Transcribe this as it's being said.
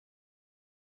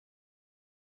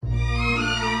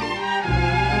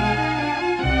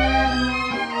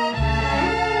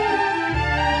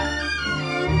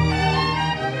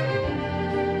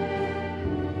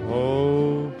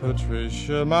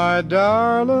Patricia, my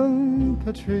darling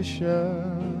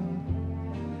Patricia,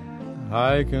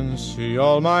 I can see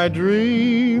all my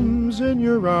dreams in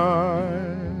your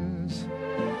eyes.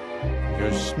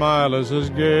 Your smile is as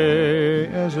gay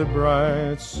as a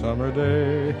bright summer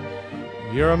day.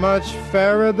 You're much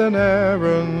fairer than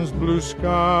Erin's blue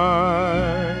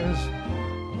skies.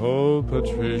 Oh,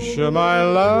 Patricia, my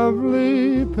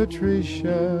lovely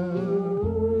Patricia,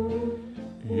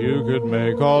 you could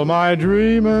make all my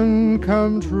dreaming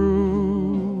come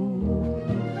true.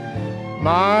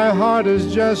 My heart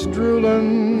is just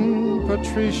drooling,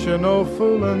 Patricia, no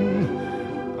foolin',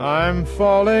 I'm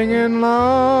falling in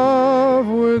love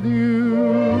with you.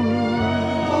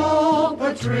 Oh,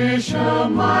 Patricia,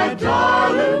 my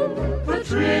darling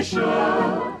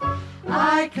Patricia,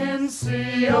 I can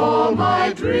see all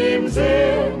my dreams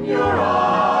in your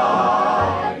eyes.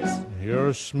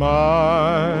 Your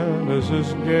smile is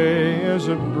as gay as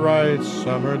a bright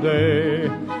summer day.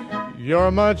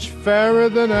 You're much fairer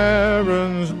than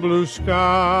Erin's blue sky.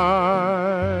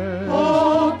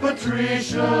 Oh,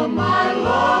 Patricia, my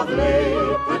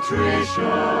lovely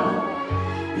Patricia,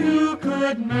 you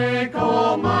could make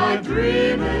all my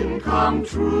dreaming come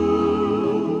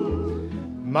true.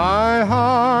 My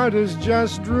heart is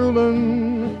just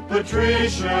drooling,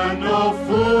 Patricia, no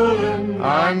foolin',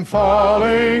 I'm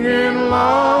falling in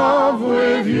love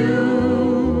with you.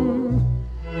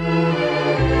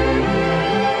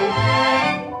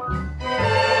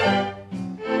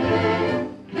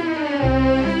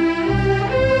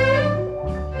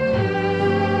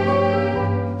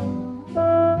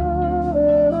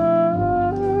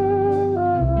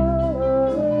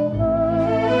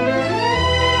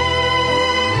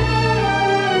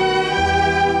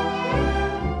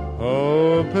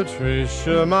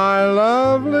 Patricia, my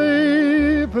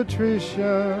lovely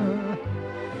Patricia,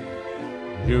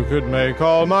 you could make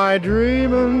all my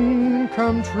dreaming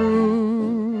come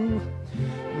true.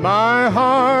 My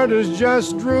heart is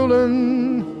just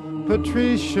drooling,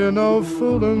 Patricia, no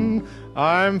foolin',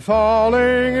 I'm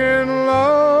falling in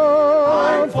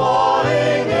love. I'm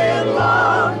falling in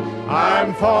love.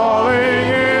 I'm falling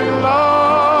in